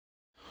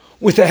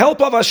With the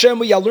help of Hashem,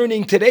 we are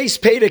learning today's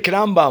Perek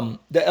Rambam,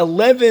 the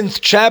 11th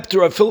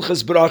chapter of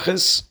Hilchos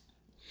Brachos.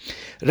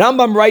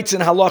 Rambam writes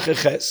in Halacha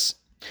Ches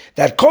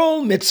that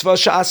kol mitzvah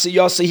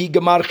she'asiyasa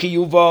gemar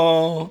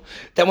chiyuva,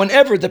 that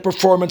whenever the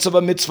performance of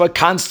a mitzvah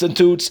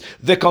constitutes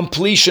the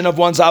completion of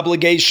one's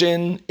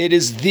obligation, it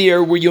is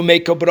there where you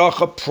make a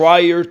bracha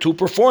prior to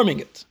performing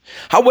it.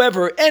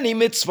 However, any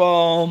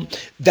mitzvah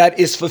that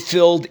is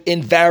fulfilled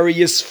in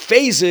various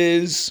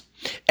phases,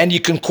 and you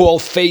can call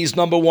phase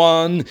number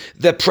 1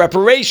 the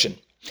preparation,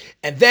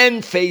 and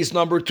then phase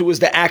number 2 is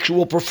the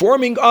actual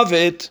performing of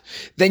it,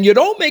 then you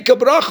don't make a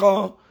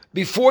bracha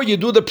before you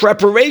do the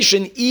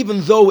preparation,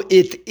 even though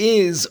it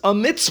is a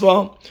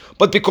mitzvah,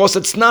 but because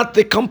it's not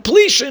the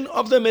completion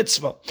of the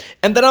mitzvah.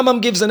 And the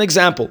Rambam gives an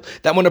example,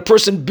 that when a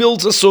person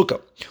builds a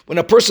sukkah, when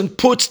a person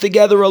puts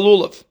together a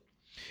lulav,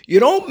 you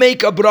don't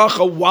make a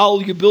bracha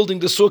while you're building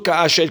the sukkah,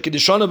 asher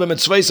kedishana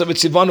b'mitzvayis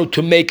v'tzivanu,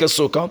 to make a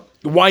sukkah.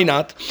 Why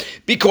not?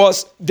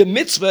 Because the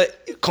mitzvah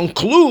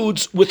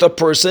concludes with a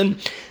person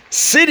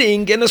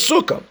sitting in a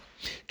sukkah.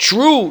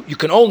 True, you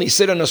can only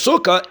sit in a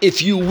sukkah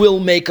if you will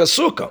make a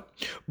sukkah.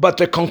 But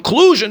the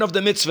conclusion of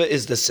the mitzvah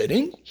is the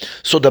sitting.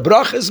 So the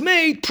bracha is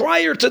made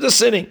prior to the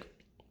sitting.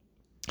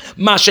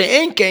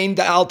 Mashe'enkein,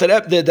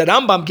 the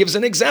Rambam gives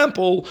an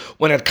example.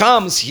 When it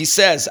comes, he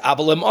says,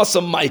 Avalem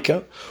Asam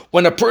Maika,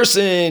 when a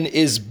person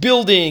is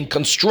building,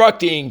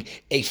 constructing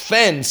a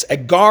fence, a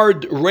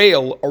guard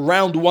rail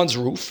around one's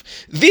roof,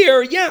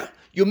 there,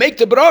 you make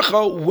the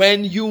bracha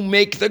when you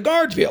make the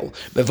guardrail.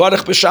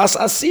 Bevarach b'shas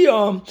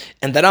asiyah,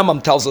 and the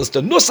Rambam tells us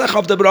the nusach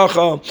of the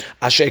bracha,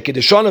 asher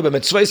kedishana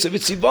b'mitzvayis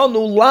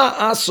v'tzivanu la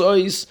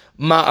asois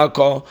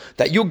ma'aka,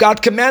 that you,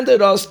 God,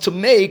 commanded us to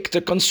make,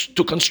 to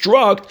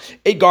construct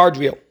a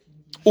guardrail.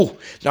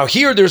 Now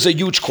here there's a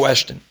huge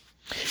question.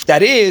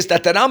 That is,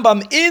 that the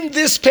Rambam in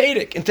this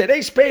Perek, in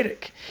today's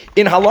Perek,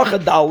 in Halacha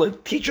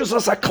Dalet, teaches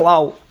us a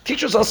klal,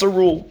 teaches us a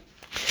rule,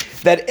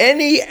 that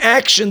any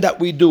action that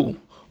we do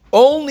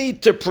only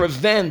to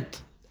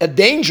prevent a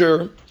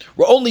danger,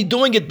 we're only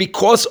doing it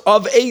because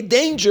of a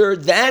danger,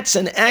 that's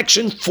an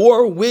action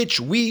for which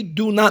we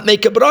do not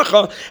make a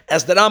bracha.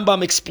 As the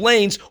Rambam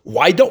explains,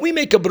 why don't we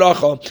make a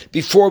bracha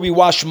before we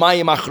wash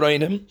mayim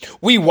achronim?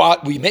 We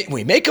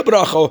make a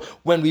bracha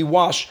when we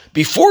wash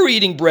before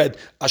eating bread.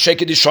 Well,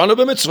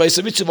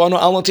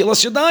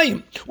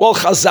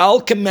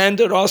 Chazal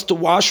commanded us to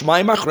wash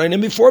mayim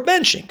achronim before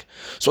benching.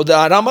 So the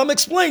Rambam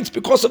explains,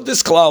 because of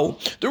this klal,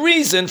 the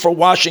reason for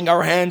washing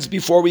our hands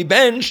before we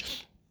bench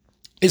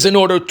is in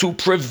order to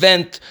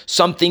prevent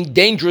something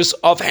dangerous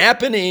of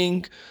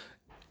happening.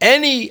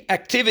 Any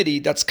activity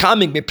that's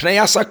coming mipnei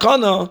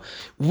asakana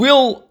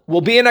will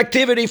be an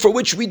activity for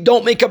which we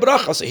don't make a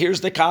bracha. So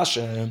here's the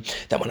kasha,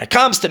 that when it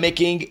comes to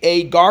making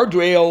a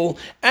guardrail,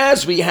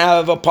 as we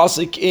have a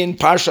pasuk in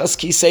Parshas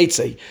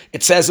Kiseitze,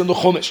 it says in the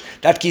Chumash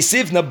that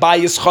kisivna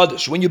bayis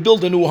chodesh, when you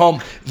build a new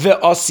home,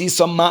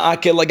 ve'asisa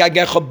ma'ake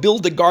lagagecha,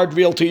 build the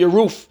guardrail to your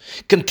roof.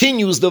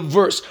 Continues the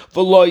verse,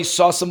 v'lo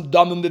yisasam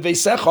damim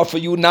b'veisecha, for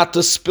you not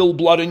to spill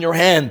blood in your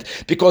hand,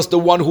 because the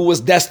one who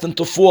was destined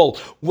to fall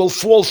will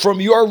fall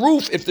from your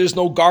roof if there's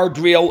no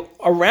guardrail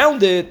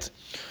around it.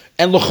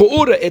 And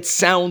l'chu'ura, it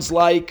sounds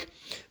like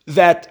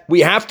that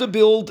we have to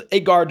build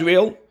a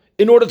guardrail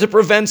in order to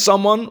prevent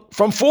someone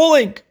from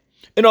falling.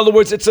 In other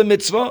words, it's a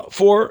mitzvah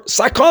for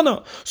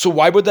sakana. So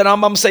why would the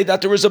Rambam say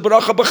that there is a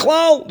bracha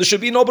b'chlal? There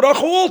should be no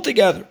bracha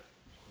altogether.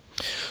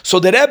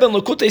 So the Rebbe in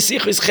Likutei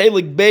Sichos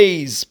Chelik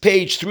Beis,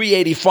 page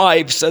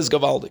 385, says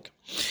Gavaldik.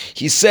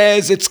 He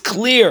says it's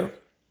clear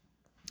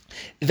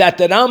that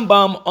the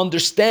Rambam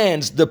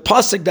understands the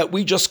pasuk that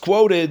we just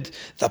quoted,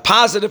 the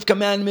positive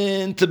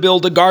commandment to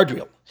build a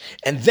guardrail,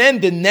 and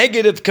then the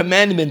negative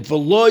commandment,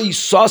 v'lo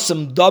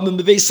yisasem damim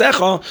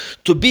b'veisecha,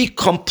 to be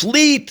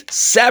complete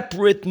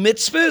separate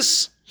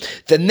mitzvahs.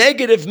 The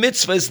negative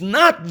mitzvah is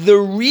not the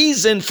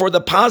reason for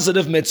the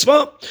positive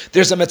mitzvah.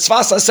 There's a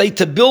mitzvah say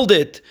to build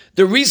it,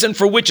 the reason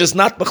for which is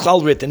not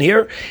b'chlal written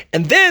here.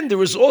 And then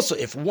there is also,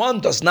 if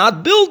one does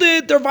not build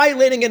it, they're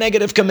violating a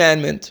negative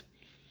commandment,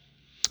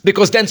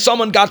 because then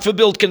someone, God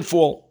forbid, can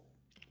fall.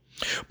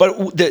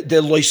 But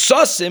the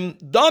loisasim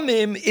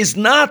damim is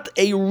not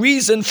a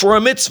reason for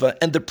a mitzvah.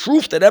 And the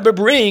proof that Rebbe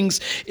brings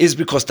is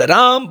because the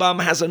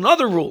Rambam has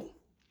another rule,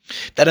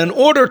 that in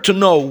order to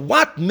know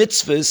what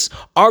mitzvahs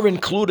are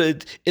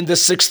included in the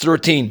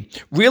 613,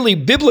 really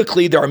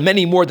biblically there are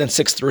many more than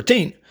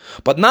 613,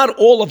 but not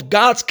all of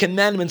God's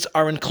commandments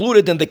are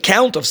included in the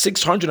count of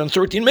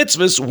 613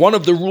 mitzvahs. One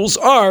of the rules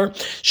are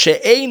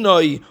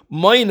she'einoi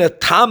moine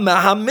tama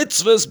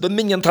ha-mitzvahs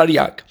b'minyan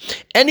taryag.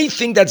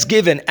 Anything that's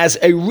given as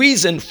a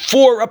reason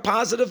for a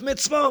positive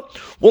mitzvah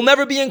will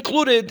never be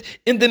included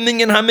in the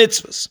minyan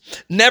ha-mitzvahs.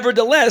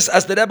 Nevertheless,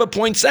 as the Rebbe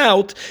points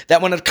out,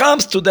 that when it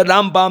comes to the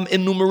Rambam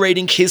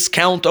enumerating his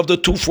count of the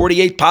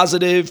 248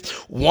 positive,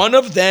 one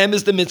of them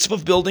is the mitzvah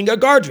of building a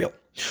guardrail.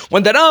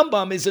 When the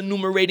Rambam is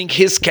enumerating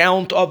his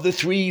count of the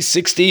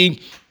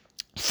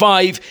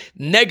 365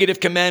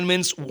 negative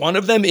commandments, one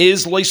of them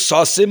is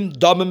loisasim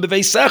damim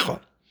b'veisecha,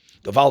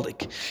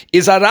 Gavaldik.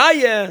 Is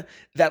araya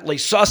that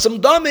leisasam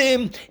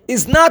damim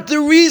is not the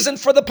reason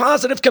for the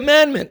positive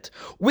commandment.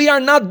 We are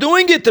not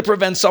doing it to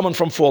prevent someone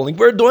from falling.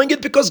 We're doing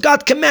it because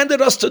God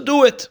commanded us to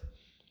do it.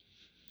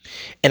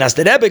 And as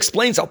the Rebbe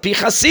explains, Al Pi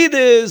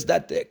Chasidus,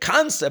 that the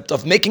concept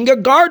of making a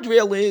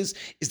guardrail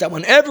is that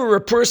whenever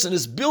a person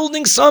is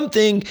building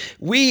something,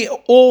 we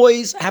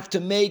always have to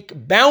make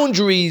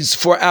boundaries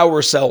for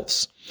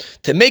ourselves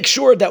to make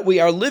sure that we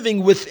are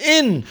living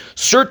within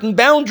certain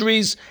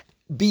boundaries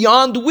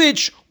beyond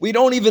which we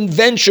don't even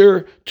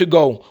venture to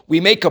go. We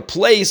make a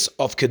place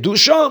of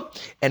Kedusha,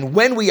 and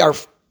when we are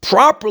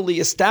properly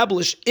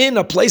established in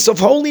a place of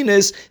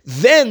holiness,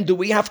 then do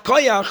we have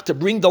koyach to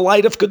bring the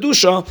light of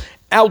Kedusha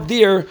out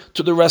there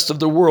to the rest of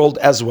the world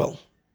as well.